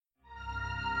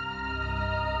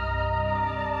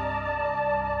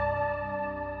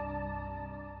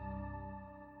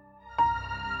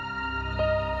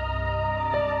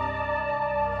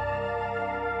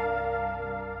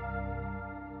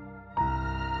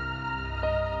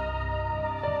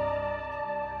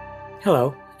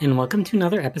Hello, and welcome to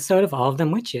another episode of All of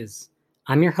Them Witches.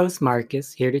 I'm your host,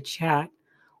 Marcus, here to chat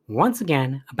once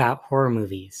again about horror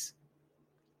movies.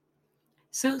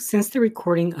 So, since the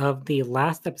recording of the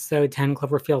last episode, 10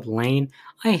 Cloverfield Lane,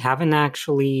 I haven't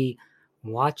actually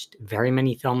watched very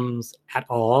many films at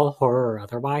all, horror or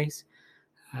otherwise.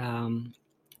 I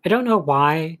don't know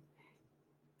why.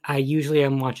 I usually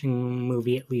am watching a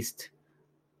movie at least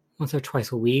once or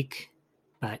twice a week,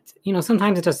 but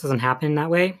sometimes it just doesn't happen that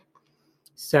way.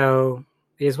 So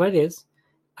it is what it is.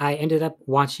 I ended up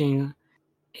watching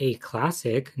a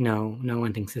classic. No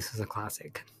one thinks this is a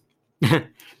classic. Well,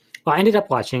 I ended up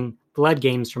watching Blood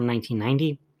Games from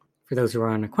 1990. For those who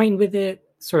are unacquainted with it,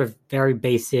 sort of very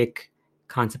basic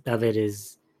concept of it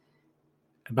is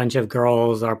a bunch of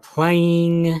girls are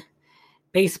playing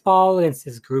baseball against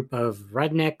this group of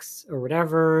rednecks or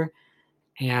whatever,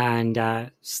 and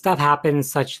stuff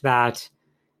happens such that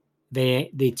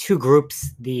the two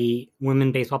groups, the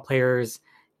women baseball players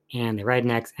and the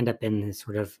rednecks, end up in this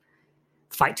sort of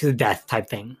fight to the death type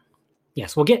thing.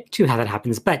 Yes, we'll get to how that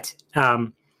happens, but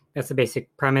that's the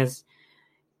basic premise.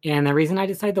 And the reason I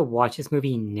decided to watch this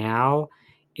movie now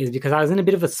is because I was in a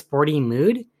bit of a sporty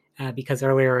mood, because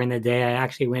earlier in the day I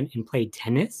actually went and played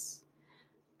tennis,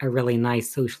 a really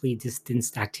nice socially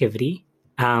distanced activity.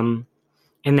 And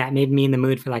that made me in the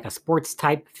mood for like a sports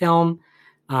type film.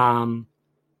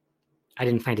 I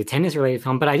didn't find a tennis related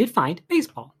film, but I did find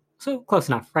baseball. So close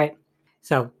enough, right?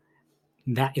 So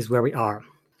that is where we are.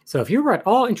 So if you were at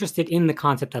all interested in the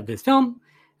concept of this film,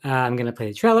 I'm going to play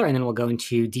the trailer and then we'll go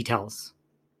into details.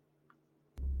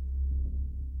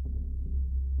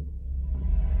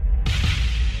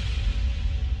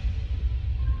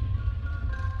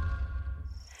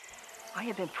 I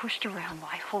have been pushed around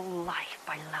my whole life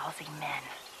by lousy men,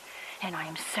 and I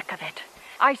am sick of it.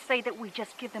 I say that we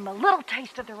just give them a little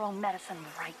taste of their own medicine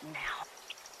right now.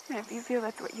 And if you feel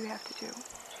that's what you have to do.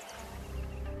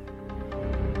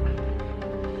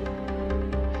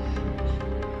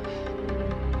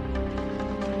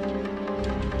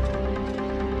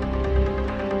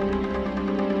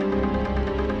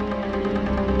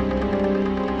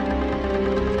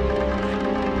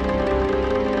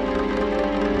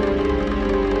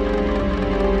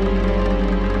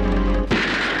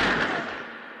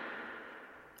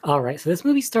 All right, so this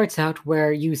movie starts out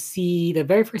where you see the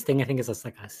very first thing I think is just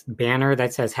like a banner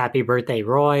that says "Happy Birthday,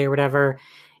 Roy" or whatever,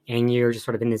 and you're just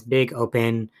sort of in this big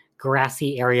open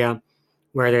grassy area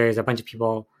where there's a bunch of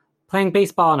people playing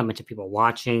baseball and a bunch of people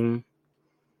watching.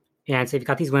 And so you've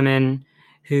got these women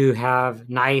who have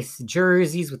nice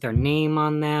jerseys with their name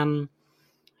on them,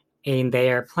 and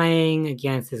they are playing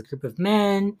against this group of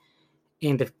men.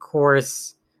 And of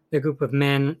course, the group of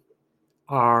men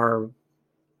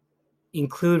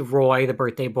include Roy, the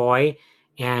birthday boy,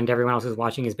 and everyone else who's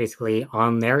watching is basically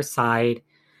on their side.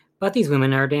 But these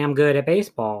women are damn good at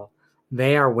baseball.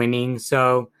 They are winning,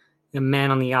 so the men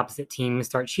on the opposite team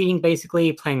start cheating,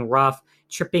 basically playing rough,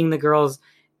 tripping the girls,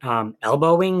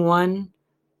 elbowing one,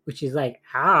 which is like,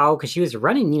 how? Because she was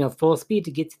running, full speed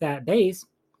to get to that base,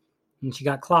 and she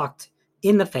got clocked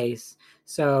in the face.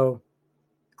 So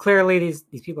clearly these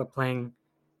people are playing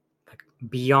like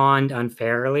beyond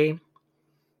unfairly.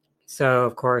 So,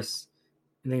 of course,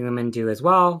 the women do as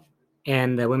well.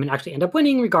 And the women actually end up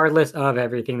winning regardless of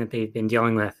everything that they've been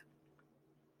dealing with.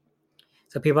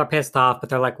 So people are pissed off, but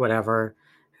they're like, whatever.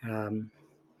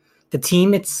 The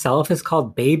team itself is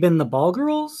called Babe and the Ball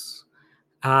Girls.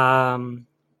 I'm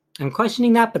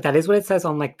questioning that, but that is what it says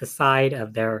on like the side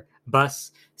of their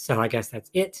bus. So I guess that's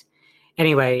it.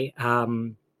 Anyway,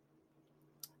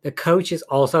 the coach is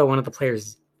also one of the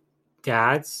players'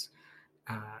 dads.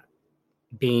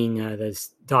 Being the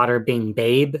daughter being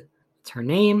Babe, it's her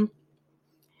name.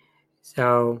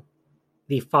 So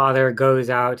the father goes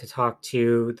out to talk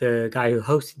to the guy who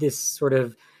hosted this sort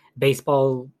of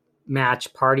baseball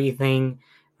match party thing.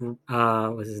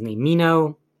 Was his name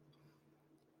Mino?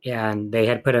 And they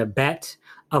had put a bet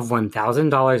of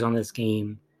 $1,000 on this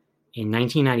game in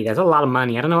 1990. That's a lot of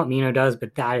money. I don't know what Mino does,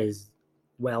 but that is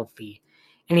wealthy.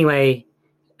 Anyway,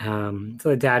 so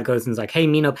the dad goes and is like, hey,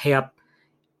 Mino, pay up.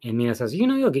 And Mino says,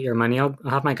 you'll get your money. I'll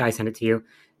have my guy send it to you.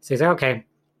 So he's like, okay.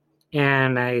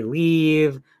 And I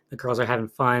leave. The girls are having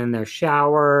fun in their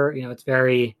shower. It's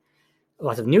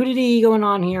lots of nudity going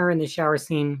on here in the shower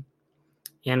scene.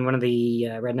 And one of the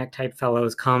redneck type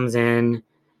fellows comes in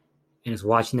and is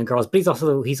watching the girls. But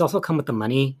he's also come with the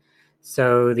money.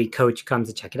 So the coach comes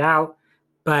to check it out.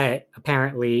 But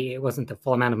apparently it wasn't the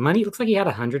full amount of money. It looks like he had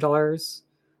 $100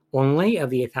 only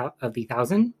of the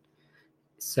 1,000.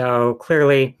 So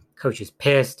clearly, coach is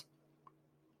pissed.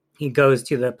 He goes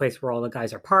to the place where all the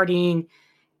guys are partying,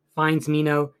 finds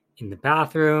Mino, in the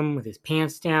bathroom with his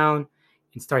pants down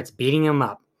and starts beating him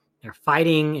up. They're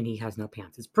fighting and he has no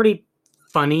pants. It's pretty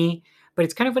funny, but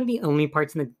it's kind of one of the only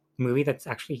parts in the movie that's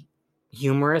actually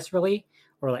humorous, really,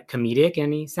 or like comedic in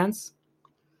any sense.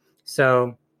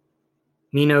 So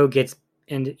Mino gets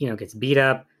beat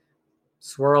up,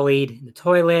 swirled in the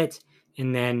toilet,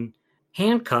 and then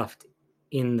handcuffed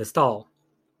in the stall.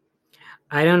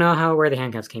 I don't know where the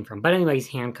handcuffs came from, but anyway, he's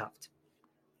handcuffed.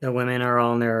 The women are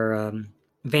all in their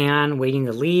van waiting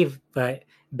to leave, but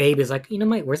Babe is like,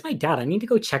 where's my dad? I need to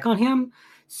go check on him.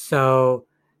 So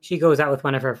she goes out with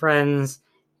one of her friends,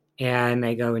 and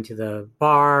they go into the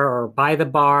bar or by the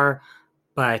bar.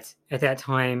 But at that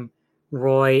time,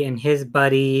 Roy and his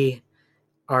buddy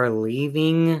are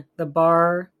leaving the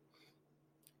bar.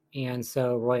 And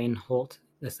so Roy and Holt,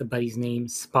 that's the buddy's name,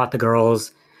 spot the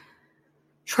girls,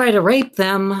 try to rape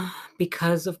them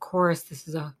because, of course, this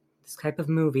is this type of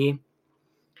movie.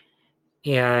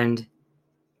 And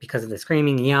because of the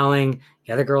screaming and yelling,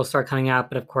 the other girls start coming out.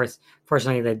 But of course,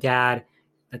 fortunately,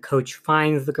 the coach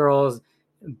finds the girls,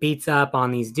 beats up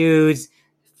on these dudes,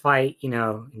 fight,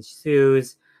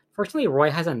 ensues. Fortunately,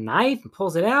 Roy has a knife and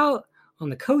pulls it out on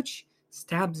the coach,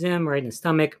 stabs him right in the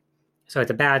stomach. So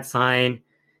it's a bad sign.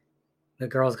 The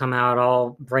girls come out,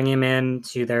 all bring him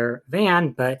into their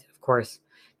van. But of course,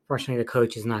 fortunately, the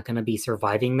coach is not going to be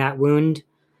surviving that wound.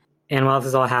 And while this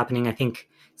is all happening, I think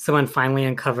someone finally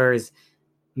uncovers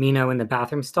Mino in the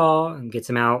bathroom stall and gets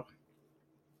him out.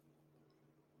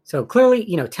 So clearly,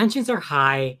 tensions are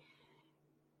high.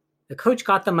 The coach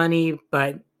got the money,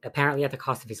 but apparently at the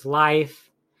cost of his life.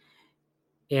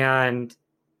 And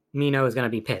Mino is going to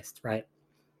be pissed, right?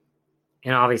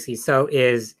 And obviously, so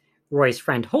is Roy's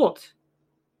friend Holt.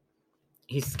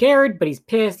 He's scared, but he's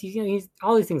pissed. He's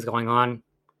all these things going on.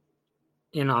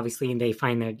 And obviously, they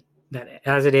find that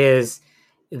as it is,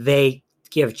 they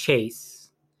give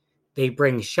chase. They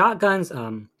bring shotguns.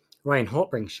 Roy and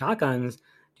Holt bring shotguns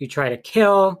to try to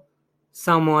kill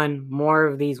more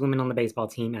of these women on the baseball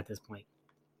team at this point.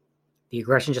 The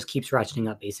aggression just keeps ratcheting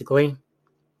up, basically.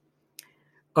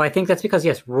 Oh, I think that's because,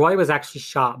 yes, Roy was actually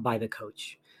shot by the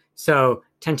coach. So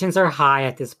tensions are high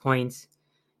at this point.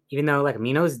 Even though,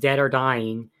 Mino's dead or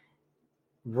dying,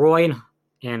 Roy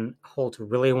and Holt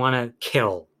really want to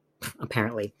kill,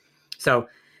 apparently. So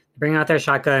they bring out their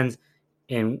shotguns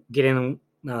and get in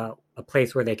a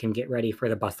place where they can get ready for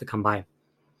the bus to come by.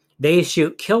 They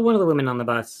kill one of the women on the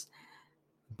bus,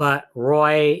 but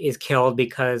Roy is killed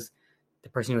because the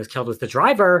person who was killed was the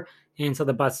driver, and so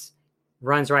the bus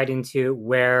runs right into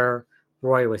where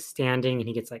Roy was standing, and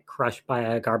he gets crushed by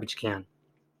a garbage can.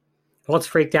 Holt's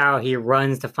freaked out. He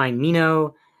runs to find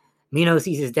Mino. Mino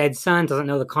sees his dead son, doesn't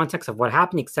know the context of what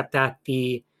happened, except that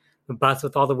the bus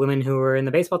with all the women who were in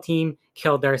the baseball team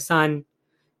killed their son.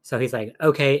 So he's like,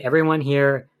 okay, everyone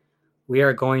here, we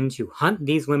are going to hunt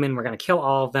these women. We're going to kill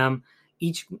all of them.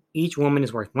 Each woman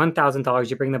is worth $1,000.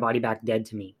 You bring the body back dead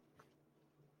to me.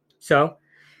 So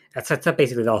that sets up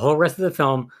basically the whole rest of the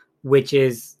film, which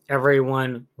is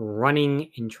everyone running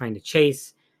and trying to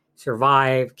chase,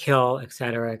 survive, kill,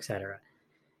 etc., etc.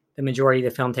 The majority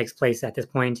of the film takes place at this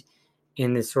point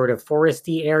in this sort of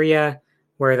foresty area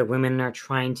where the women are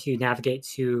trying to navigate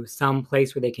to some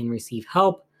place where they can receive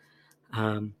help.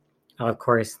 Of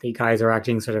course, the guys are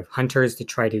acting sort of hunters to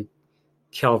try to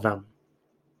kill them.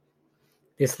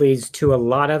 This leads to a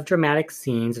lot of dramatic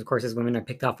scenes, of course, as women are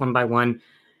picked off one by one,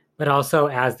 but also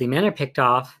as the men are picked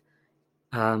off,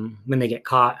 when they get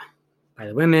caught by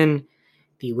the women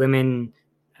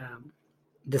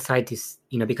decide to,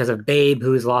 because of Babe,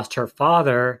 who's lost her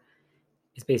father,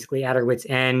 is basically at her wit's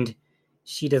end.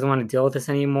 She doesn't want to deal with this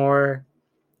anymore.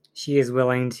 She is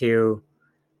willing to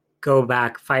go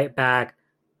back, fight back,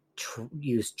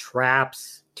 use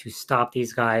traps to stop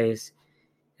these guys.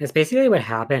 That's basically what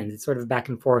happens. It's sort of back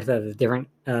and forth of the different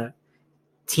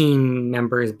team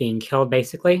members being killed,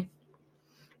 basically.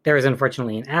 There is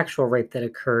unfortunately an actual rape that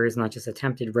occurs, not just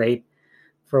attempted rape,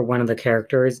 for one of the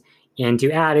characters. And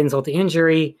to add insult to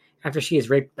injury, after she is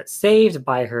raped but saved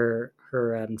by her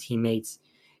teammates,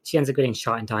 she ends up getting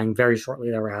shot and dying very shortly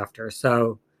thereafter.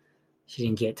 So she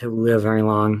didn't get to live very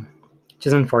long, which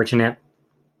is unfortunate.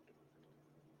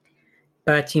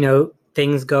 But,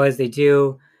 things go as they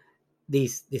do.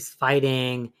 This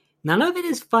fighting, none of it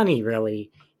is funny,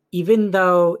 really. Even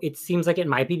though it seems like it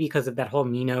might be because of that whole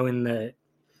Mino in the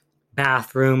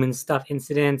bathroom and stuff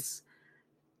incidents.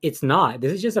 It's not.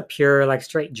 This is just a pure,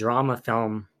 straight drama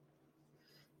film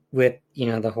with,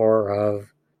 the horror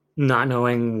of not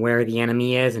knowing where the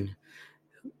enemy is and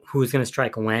who's going to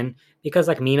strike when. Because,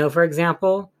 Mino, for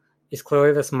example, is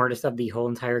clearly the smartest of the whole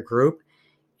entire group.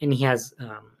 And he has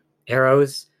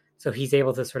arrows. So he's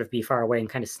able to sort of be far away and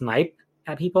kind of snipe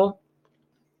at people.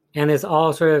 And this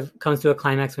all sort of comes to a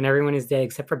climax when everyone is dead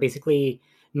except for basically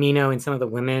Mino and some of the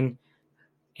women.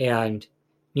 And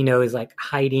Mino is like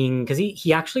hiding because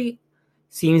he actually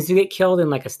seems to get killed in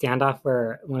like a standoff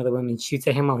where one of the women shoots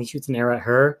at him while he shoots an arrow at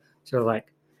her. Sort of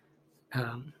like,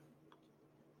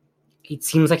 it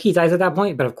seems like he dies at that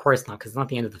point, but of course not, because it's not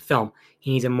the end of the film.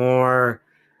 He needs a more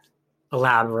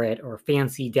elaborate or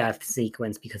fancy death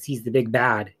sequence because he's the big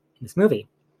bad in this movie.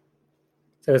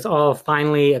 So this all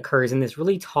finally occurs in this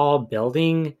really tall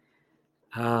building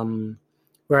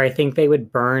where I think they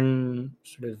would burn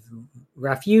sort of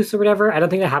refuse or whatever. I don't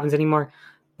think that happens anymore,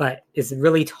 but it's a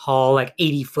really tall, like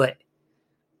 80-foot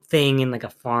thing in like a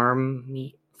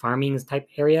farming type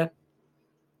area.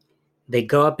 They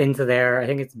go up into there. I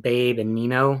think it's Babe and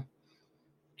Mino,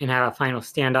 and have a final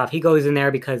standoff. He goes in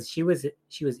there because he was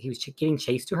getting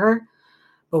chased to her,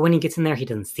 but when he gets in there, he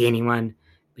doesn't see anyone.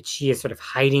 But she is sort of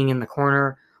hiding in the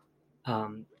corner,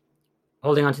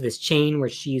 holding onto this chain where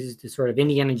she uses to sort of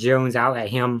Indiana Jones out at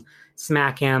him,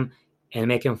 smack him, and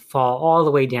make him fall all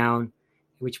the way down,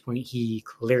 at which point he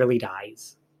clearly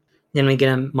dies. Then we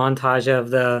get a montage of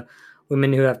the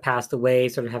women who have passed away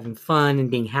sort of having fun and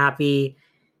being happy,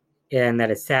 and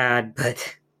that is sad,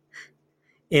 but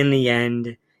in the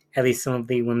end, at least some of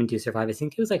the women do survive. I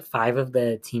think it was like 5 of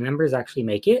the team members actually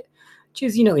make it, which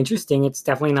is, interesting. It's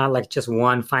definitely not like just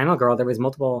one final girl. There was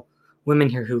multiple women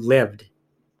here who lived.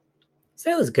 So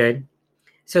that was good.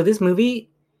 So this movie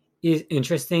is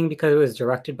interesting because it was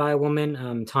directed by a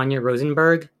woman, Tanya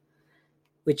Rosenberg,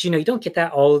 which, you don't get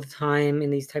that all the time in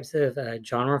these types of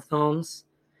genre films.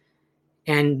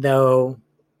 And though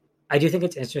I do think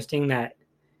it's interesting that,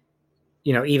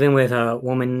 even with a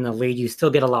woman in the lead, you still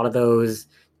get a lot of those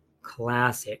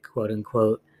classic, quote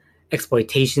unquote,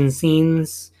 exploitation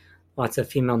scenes, lots of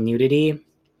female nudity.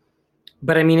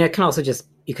 But I mean, it can also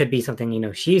it could be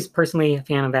something, she's personally a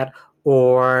fan of that,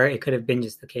 or it could have been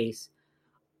just the case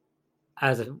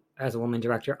as a woman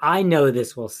director. I know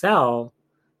this will sell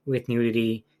with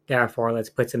nudity, therefore let's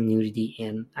put some nudity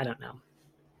in. I don't know.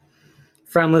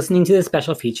 From listening to the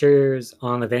special features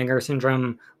on the Vinegar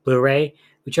Syndrome Blu-ray,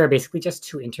 which are basically just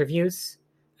 2 interviews.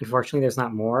 Unfortunately, there's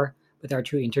not more, but there are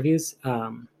 2 interviews.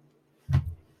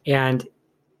 And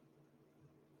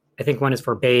I think one is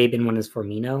for Babe and one is for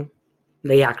Mino.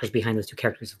 The actors behind those 2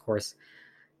 characters, of course.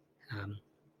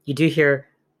 You do hear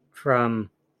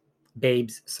from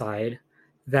Babe's side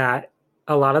that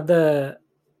a lot of the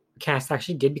cast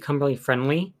actually did become really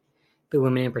friendly, the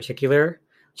women in particular,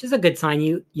 which is a good sign.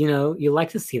 You like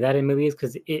to see that in movies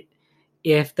because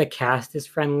if the cast is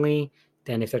friendly,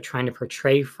 then if they're trying to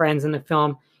portray friends in the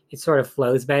film, it sort of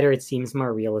flows better. It seems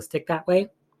more realistic that way.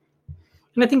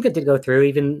 And I think that did go through,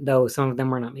 even though some of them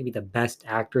were not maybe the best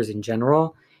actors in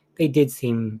general. They did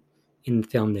seem in the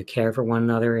film to care for one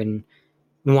another and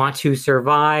want to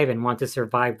survive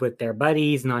with their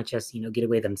buddies, not just, get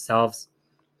away themselves.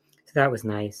 So that was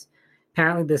nice.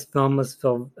 Apparently this film was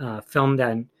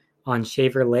filmed on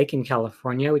Shaver Lake in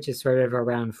California, which is sort of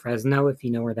around Fresno, if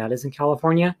you know where that is in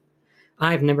California.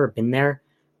 I've never been there,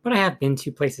 but I have been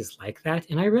to places like that,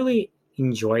 and I really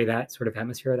enjoy that sort of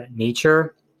atmosphere, that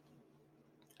nature.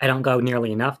 I don't go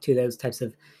nearly enough to those types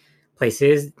of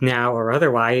places now or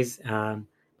otherwise. I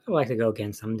would like to go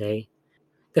again someday.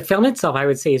 The film itself, I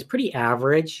would say, is pretty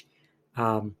average,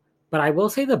 but I will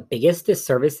say the biggest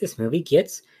disservice this movie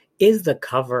gets is the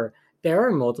cover. There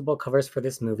are multiple covers for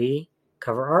this movie,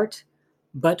 cover art,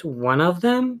 but one of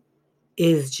them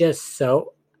is just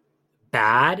so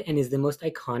bad and is the most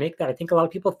iconic that I think a lot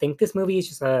of people think this movie is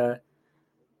just a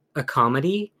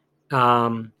comedy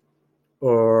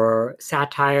or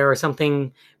satire or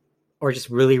something, or just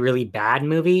really, really bad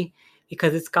movie,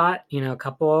 because it's got, a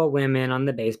couple of women on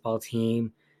the baseball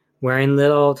team wearing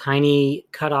little tiny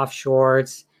cutoff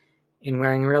shorts and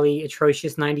wearing really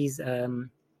atrocious 90s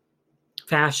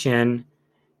fashion.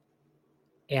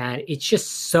 And it's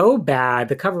just so bad.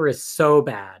 The cover is so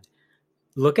bad.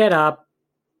 Look it up.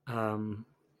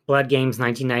 Blood Games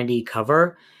 1990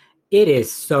 cover. It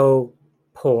is so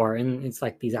poor. And it's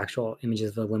like these actual images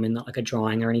of the women, not like a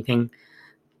drawing or anything.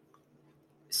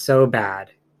 So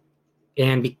bad.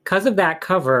 And because of that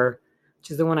cover,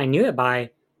 which is the one I knew it by,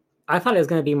 I thought it was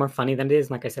going to be more funny than it is.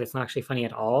 And like I said, it's not actually funny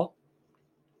at all,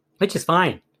 which is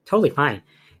fine. Totally fine.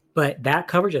 But that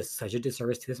cover just such a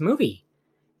disservice to this movie.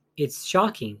 It's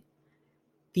shocking.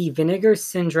 The Vinegar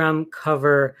Syndrome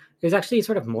cover, there's actually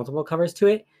sort of multiple covers to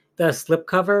it. The slip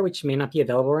cover, which may not be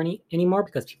available anymore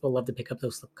because people love to pick up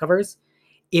those slip covers,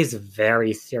 is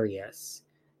very serious.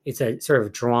 It's a sort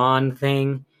of drawn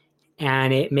thing,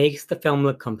 and it makes the film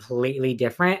look completely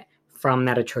different from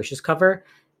that atrocious cover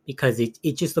because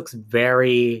it just looks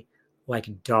very like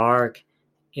dark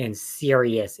and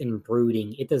serious and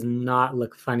brooding. It does not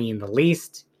look funny in the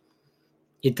least.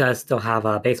 It does still have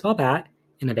a baseball bat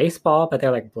and a baseball, but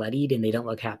they're like bloodied and they don't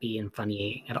look happy and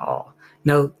funny at all.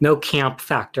 No camp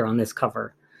factor on this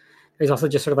cover. There's also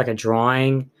just sort of like a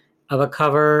drawing of a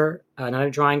cover, another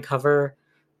drawing cover,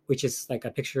 which is like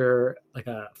a picture, like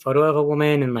a photo of a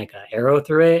woman and like an arrow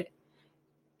through it.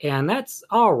 And that's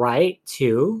all right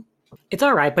too. It's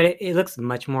all right, but it looks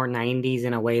much more 90s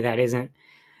in a way that isn't,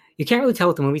 you can't really tell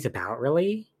what the movie's about,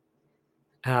 really.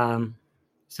 So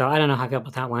I don't know how I feel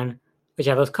about that one. But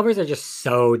yeah, those covers are just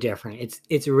so different.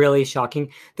 It's really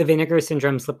shocking. The Vinegar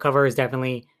Syndrome slipcover is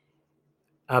definitely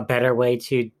a better way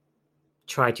to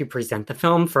try to present the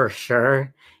film for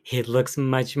sure. It looks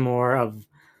much more of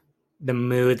the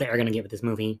mood that you're going to get with this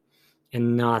movie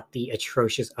and not the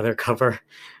atrocious other cover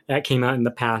that came out in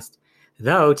the past.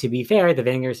 Though, to be fair, the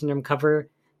Vinegar Syndrome cover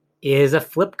is a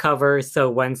flip cover, so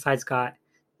one side's got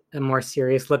a more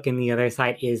serious look and the other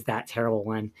side is that terrible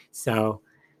one. So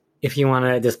if you want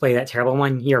to display that terrible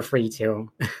one, you're free to.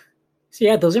 So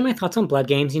yeah, those are my thoughts on Blood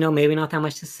Games. Maybe not that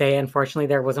much to say. Unfortunately,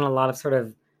 there wasn't a lot of sort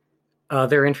of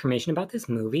other information about this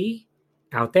movie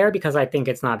out there because I think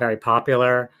it's not very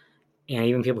popular. And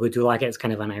even people who do like it, it's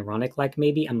kind of an ironic like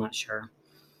maybe. I'm not sure.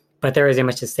 But there isn't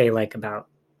much to say like about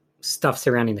stuff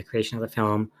surrounding the creation of the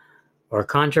film or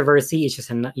controversy. It's just,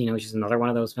 it's just another one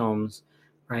of those films,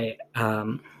 right?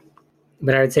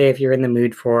 But I would say if you're in the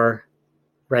mood for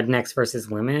rednecks versus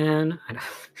women,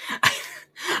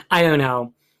 I don't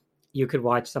know. You could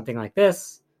watch something like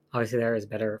this. Obviously, there is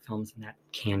better films in that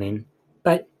canon,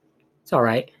 but it's all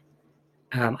right.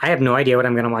 I have no idea what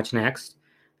I'm going to watch next.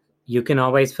 You can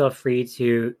always feel free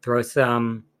to throw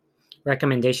some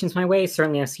recommendations my way.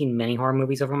 Certainly, I've seen many horror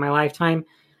movies over my lifetime,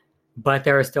 but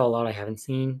there are still a lot I haven't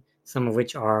seen, some of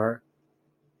which are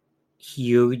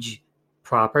huge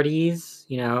properties,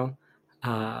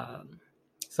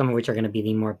 some of which are going to be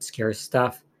the more obscure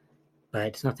stuff.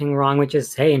 But there's nothing wrong with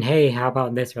just saying, hey, how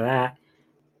about this or that?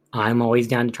 I'm always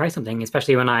down to try something,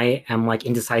 especially when I am like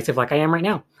indecisive like I am right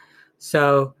now.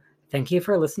 So thank you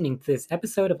for listening to this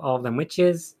episode of All of Them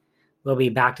Witches. We'll be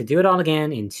back to do it all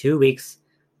again in 2 weeks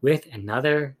with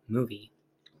another movie.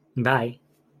 Bye.